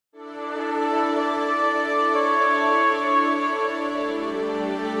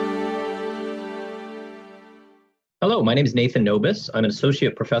Hello, my name is Nathan Nobis. I'm an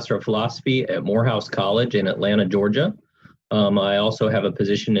associate professor of philosophy at Morehouse College in Atlanta, Georgia. I also have a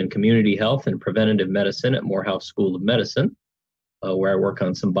position in community health and preventative medicine at Morehouse School of Medicine, where I work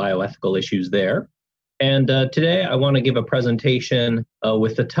on some bioethical issues there. And today I want to give a presentation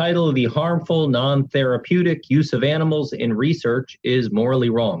with the title, "The Harmful Non-Therapeutic Use of Animals in Research is Morally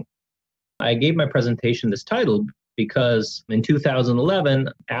Wrong." I gave my presentation this title because in 2011,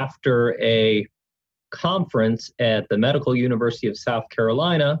 after a conference at the Medical University of South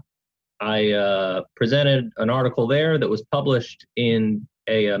Carolina, I presented an article there that was published in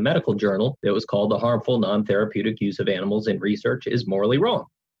a medical journal that was called "The Harmful Non-Therapeutic Use of Animals in Research is Morally Wrong."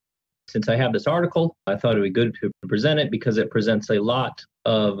 Since I have this article, I thought it would be good to present it because it presents a lot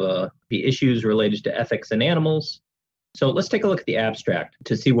of the issues related to ethics in animals. So let's take a look at the abstract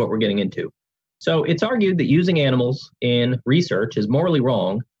to see what we're getting into. So it's argued that using animals in research is morally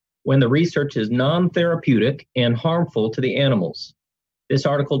wrong when the research is non-therapeutic and harmful to the animals. This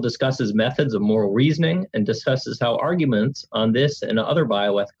article discusses methods of moral reasoning and discusses how arguments on this and other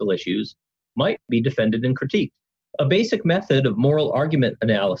bioethical issues might be defended and critiqued. A basic method of moral argument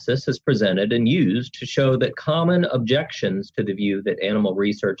analysis is presented and used to show that common objections to the view that animal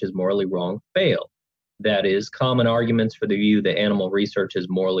research is morally wrong fail. That is, common arguments for the view that animal research is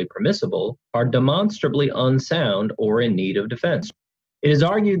morally permissible are demonstrably unsound or in need of defense. It is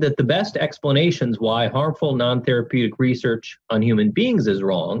argued that the best explanations why harmful non-therapeutic research on human beings is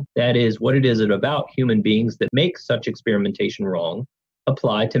wrong, that is, what it is about human beings that makes such experimentation wrong,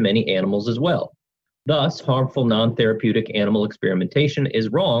 apply to many animals as well. Thus, harmful non-therapeutic animal experimentation is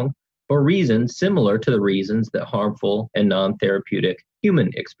wrong for reasons similar to the reasons that harmful and non-therapeutic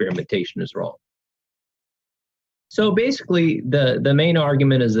human experimentation is wrong. So basically, the main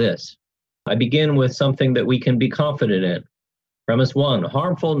argument is this. I begin with something that we can be confident in. Premise one,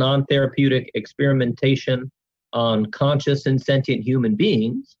 harmful non-therapeutic experimentation on conscious and sentient human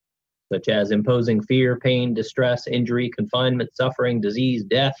beings, such as imposing fear, pain, distress, injury, confinement, suffering, disease,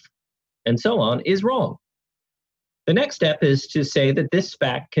 death, and so on, is wrong. The next step is to say that this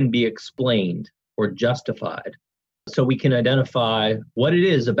fact can be explained or justified, so we can identify what it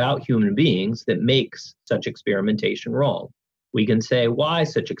is about human beings that makes such experimentation wrong. We can say why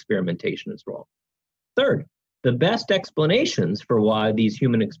such experimentation is wrong. Third, the best explanations for why these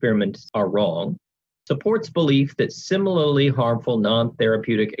human experiments are wrong supports belief that similarly harmful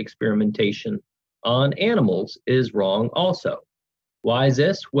non-therapeutic experimentation on animals is wrong also. Why is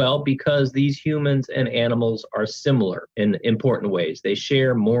this? Well, because these humans and animals are similar in important ways. They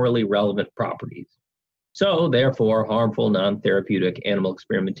share morally relevant properties. So, therefore, harmful non-therapeutic animal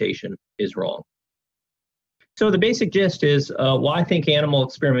experimentation is wrong. So the basic gist is why I think animal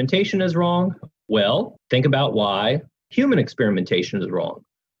experimentation is wrong? Well, think about why human experimentation is wrong,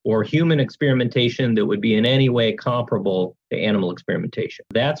 or human experimentation that would be in any way comparable to animal experimentation.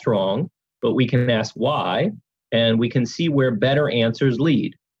 That's wrong, but we can ask why, and we can see where better answers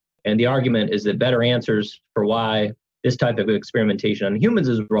lead. And the argument is that better answers for why this type of experimentation on humans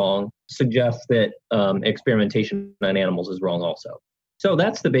is wrong suggests that experimentation on animals is wrong also. So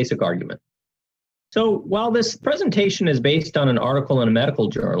that's the basic argument. So while this presentation is based on an article in a medical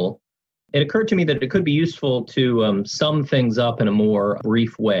journal, it occurred to me that it could be useful to sum things up in a more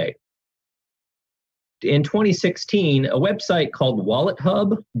brief way. In 2016, a website called Wallet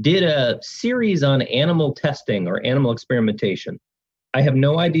Hub did a series on animal testing or animal experimentation. I have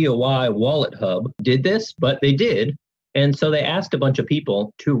no idea why Wallet Hub did this, but they did. And so they asked a bunch of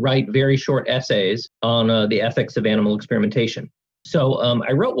people to write very short essays on the ethics of animal experimentation. So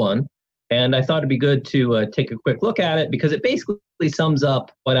I wrote one. And I thought it'd be good to take a quick look at it because it basically sums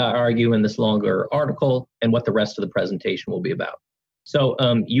up what I argue in this longer article and what the rest of the presentation will be about. So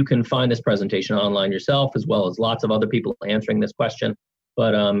you can find this presentation online yourself, as well as lots of other people answering this question.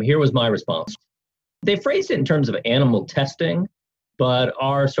 But here was my response. They phrased it in terms of animal testing, but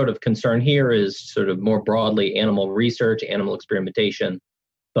our sort of concern here is sort of more broadly animal research, animal experimentation.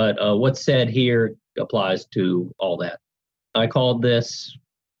 But what's said here applies to all that. I called this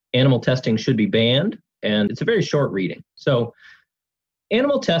 "Animal Testing Should Be Banned," and it's a very short reading. So,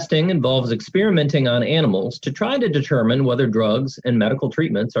 animal testing involves experimenting on animals to try to determine whether drugs and medical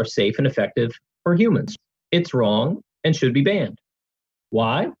treatments are safe and effective for humans. It's wrong and should be banned.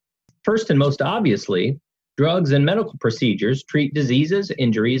 Why? First and most obviously, drugs and medical procedures treat diseases,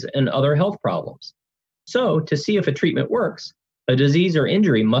 injuries, and other health problems. So, to see if a treatment works, a disease or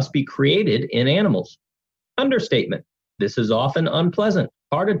injury must be created in animals. Understatement. This is often unpleasant.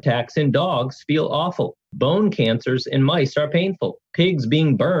 Heart attacks in dogs feel awful. Bone cancers in mice are painful. Pigs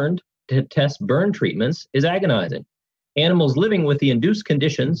being burned to test burn treatments is agonizing. Animals living with the induced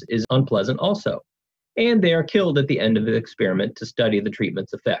conditions is unpleasant also. and they are killed at the end of the experiment to study the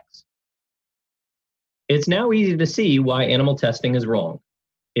treatment's effects. It's now easy to see why animal testing is wrong.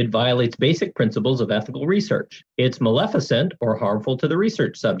 It violates basic principles of ethical research. It's maleficent or harmful to the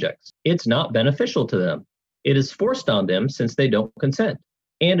research subjects. It's not beneficial to them. It is forced on them since they don't consent.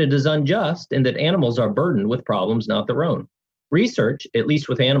 And it is unjust in that animals are burdened with problems not their own. Research, at least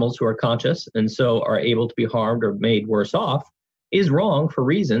with animals who are conscious and so are able to be harmed or made worse off, is wrong for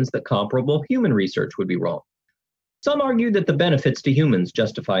reasons that comparable human research would be wrong. Some argue that the benefits to humans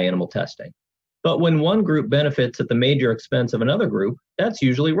justify animal testing. But when one group benefits at the major expense of another group, that's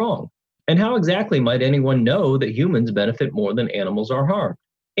usually wrong. And how exactly might anyone know that humans benefit more than animals are harmed?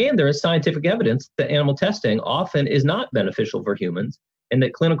 And there is scientific evidence that animal testing often is not beneficial for humans, and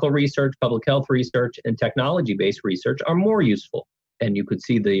that clinical research, public health research, and technology-based research are more useful. And you could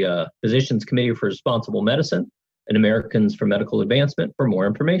see the Physicians Committee for Responsible Medicine and Americans for Medical Advancement for more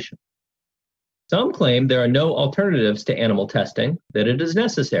information. Some claim there are no alternatives to animal testing, that it is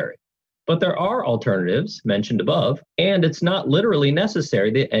necessary. But there are alternatives mentioned above, and it's not literally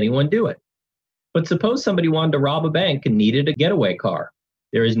necessary that anyone do it. But suppose somebody wanted to rob a bank and needed a getaway car.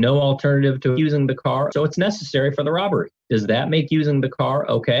 There is no alternative to using the car, so it's necessary for the robbery. Does that make using the car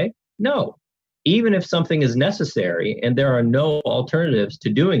okay? No. Even if something is necessary and there are no alternatives to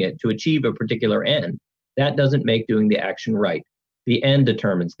doing it to achieve a particular end, that doesn't make doing the action right. The end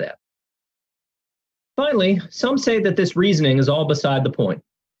determines that. Finally, some say that this reasoning is all beside the point.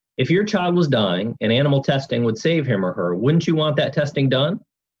 If your child was dying and animal testing would save him or her, wouldn't you want that testing done?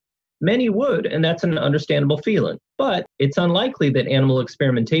 Many would, and that's an understandable feeling. But it's unlikely that animal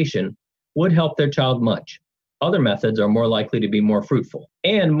experimentation would help their child much. Other methods are more likely to be more fruitful.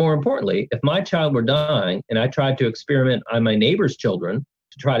 And more importantly, if my child were dying and I tried to experiment on my neighbor's children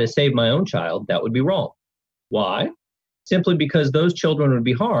to try to save my own child, that would be wrong. Why? Simply because those children would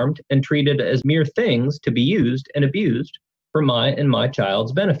be harmed and treated as mere things to be used and abused for my and my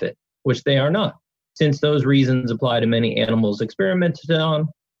child's benefit, which they are not. Since those reasons apply to many animals experimented on,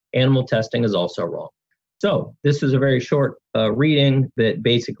 animal testing is also wrong. So this is a very short reading that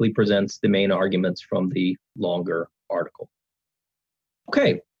basically presents the main arguments from the longer article.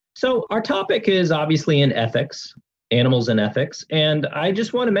 Okay, so our topic is obviously in ethics, animals and ethics, and I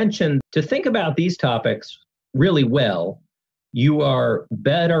just want to mention to think about these topics really well, you are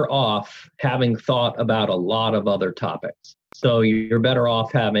better off having thought about a lot of other topics. So you're better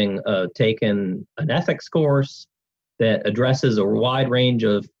off having taken an ethics course that addresses a wide range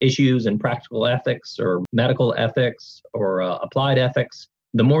of issues in practical ethics or medical ethics or applied ethics.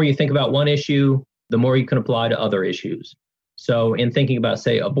 The more you think about one issue, the more you can apply to other issues. So in thinking about,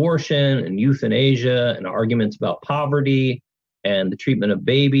 say, abortion and euthanasia and arguments about poverty and the treatment of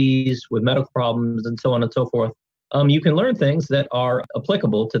babies with medical problems and so on and so forth, you can learn things that are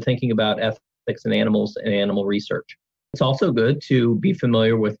applicable to thinking about ethics in animals and animal research. It's also good to be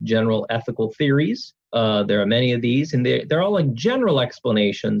familiar with general ethical theories. There are many of these, and they're all like general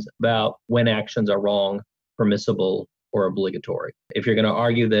explanations about when actions are wrong, permissible, or obligatory. If you're going to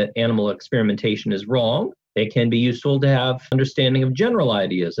argue that animal experimentation is wrong, it can be useful to have understanding of general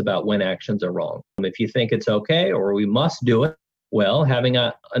ideas about when actions are wrong. If you think it's okay or we must do it, well, having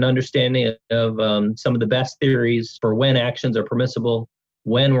an understanding of some of the best theories for when actions are permissible,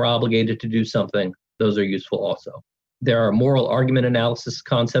 when we're obligated to do something, those are useful also. There are moral argument analysis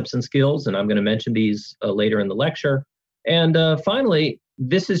concepts and skills, and I'm going to mention these later in the lecture. And finally,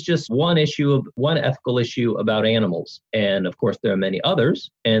 this is just one ethical issue about animals. And of course, there are many others.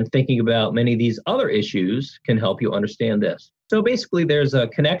 And thinking about many of these other issues can help you understand this. So basically, there's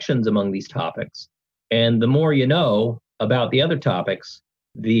connections among these topics. And the more you know about the other topics,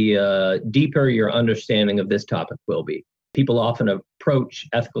 the deeper your understanding of this topic will be. People often approach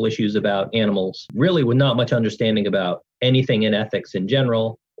ethical issues about animals really with not much understanding about anything in ethics in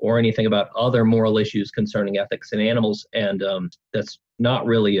general or anything about other moral issues concerning ethics in animals, and that's not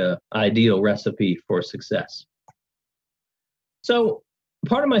really an ideal recipe for success. So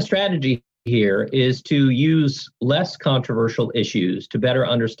part of my strategy here is to use less controversial issues to better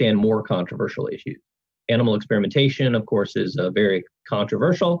understand more controversial issues. Animal experimentation, of course, is very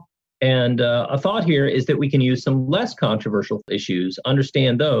controversial. And a thought here is that we can use some less controversial issues,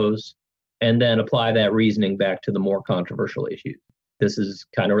 understand those, and then apply that reasoning back to the more controversial issues. This is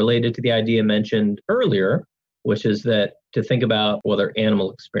kind of related to the idea mentioned earlier, which is that to think about whether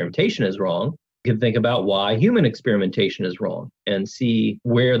animal experimentation is wrong, you can think about why human experimentation is wrong and see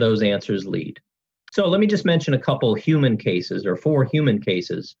where those answers lead. So let me just mention a couple human cases or 4 human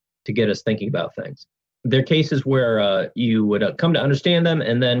cases to get us thinking about things. They're cases where you would come to understand them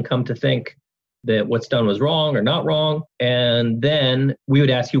and then come to think that what's done was wrong or not wrong. And then we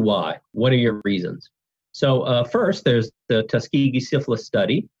would ask you why. What are your reasons? So first, there's the Tuskegee syphilis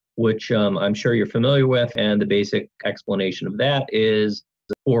study, which I'm sure you're familiar with. And the basic explanation of that is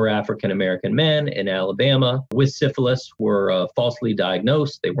 4 African-American men in Alabama with syphilis were falsely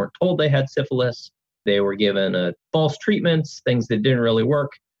diagnosed. They weren't told they had syphilis. They were given false treatments, things that didn't really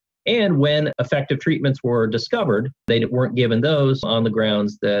work. And when effective treatments were discovered, they weren't given those on the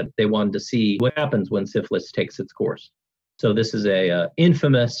grounds that they wanted to see what happens when syphilis takes its course. So this is a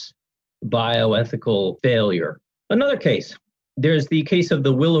infamous bioethical failure. Another case, there's the case of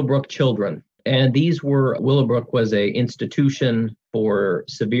the Willowbrook children. And Willowbrook was an institution for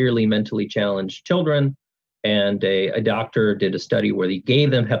severely mentally challenged children. And a doctor did a study where he gave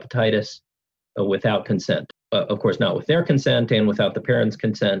them hepatitis without consent. Of course, not with their consent and without the parents'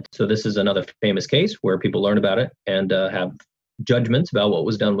 consent. So this is another famous case where people learn about it and have judgments about what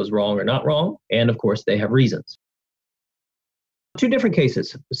was done was wrong or not wrong. And of course, they have reasons. 2 different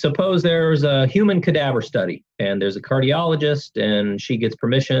cases. Suppose there's a human cadaver study and there's a cardiologist and she gets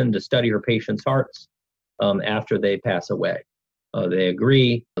permission to study her patient's hearts after they pass away. They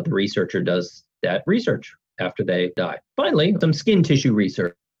agree. The researcher does that research after they die. Finally, some skin tissue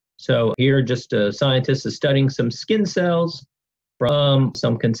research. So here, just a scientist is studying some skin cells from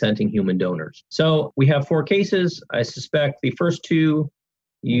some consenting human donors. So we have 4 cases. I suspect the first 2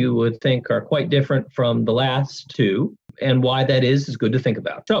 you would think are quite different from the last 2. And why that is good to think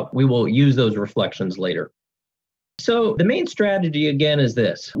about. So we will use those reflections later. So the main strategy, again, is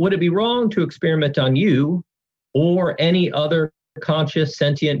this. Would it be wrong to experiment on you or any other conscious,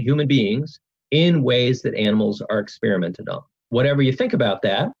 sentient human beings in ways that animals are experimented on? Whatever you think about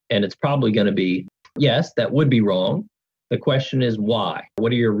that, and it's probably going to be, yes, that would be wrong. The question is why?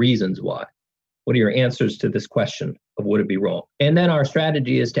 What are your reasons why? What are your answers to this question of would it be wrong? And then our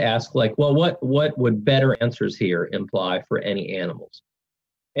strategy is to ask what would better answers here imply for any animals?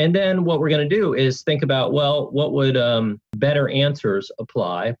 And then what we're going to do is think about, what would better answers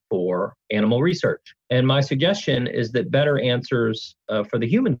apply for animal research? And my suggestion is that better answers for the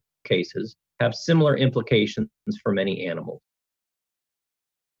human cases have similar implications for many animals.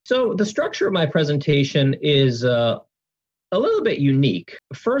 So the structure of my presentation is a little bit unique.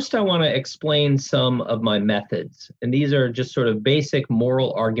 First, I want to explain some of my methods, and these are just sort of basic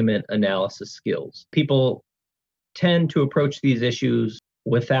moral argument analysis skills. People tend to approach these issues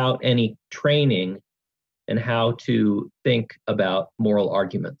without any training in how to think about moral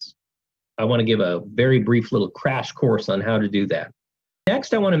arguments. I want to give a very brief little crash course on how to do that.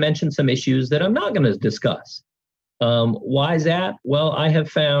 Next, I want to mention some issues that I'm not going to discuss. Why is that? Well, I have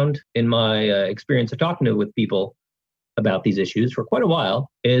found in my experience of talking with people about these issues for quite a while,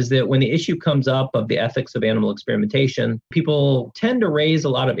 is that when the issue comes up of the ethics of animal experimentation, people tend to raise a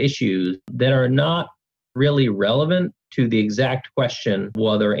lot of issues that are not really relevant to the exact question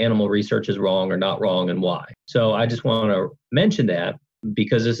whether animal research is wrong or not wrong and why. So I just want to mention that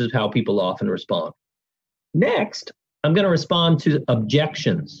because this is how people often respond. Next, I'm going to respond to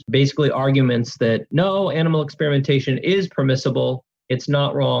objections, basically arguments that no, animal experimentation is permissible, it's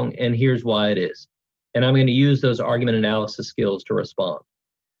not wrong, and here's why it is. And I'm going to use those argument analysis skills to respond.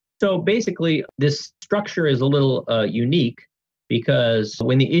 So basically, this structure is a little unique because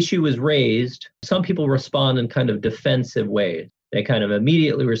when the issue is raised, some people respond in kind of defensive ways. They kind of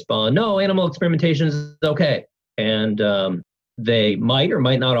immediately respond, no, animal experimentation is okay. And they might or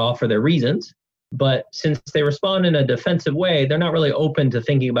might not offer their reasons. But since they respond in a defensive way, they're not really open to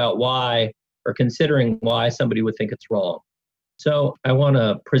thinking about why or considering why somebody would think it's wrong. So I want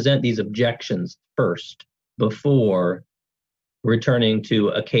to present these objections first before returning to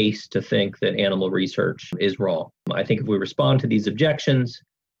a case to think that animal research is wrong. I think if we respond to these objections,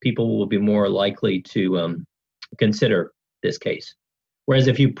 people will be more likely to consider this case. Whereas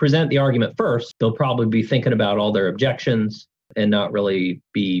if you present the argument first, they'll probably be thinking about all their objections and not really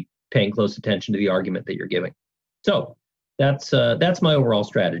be paying close attention to the argument that you're giving. So that's my overall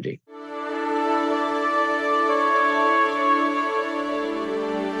strategy.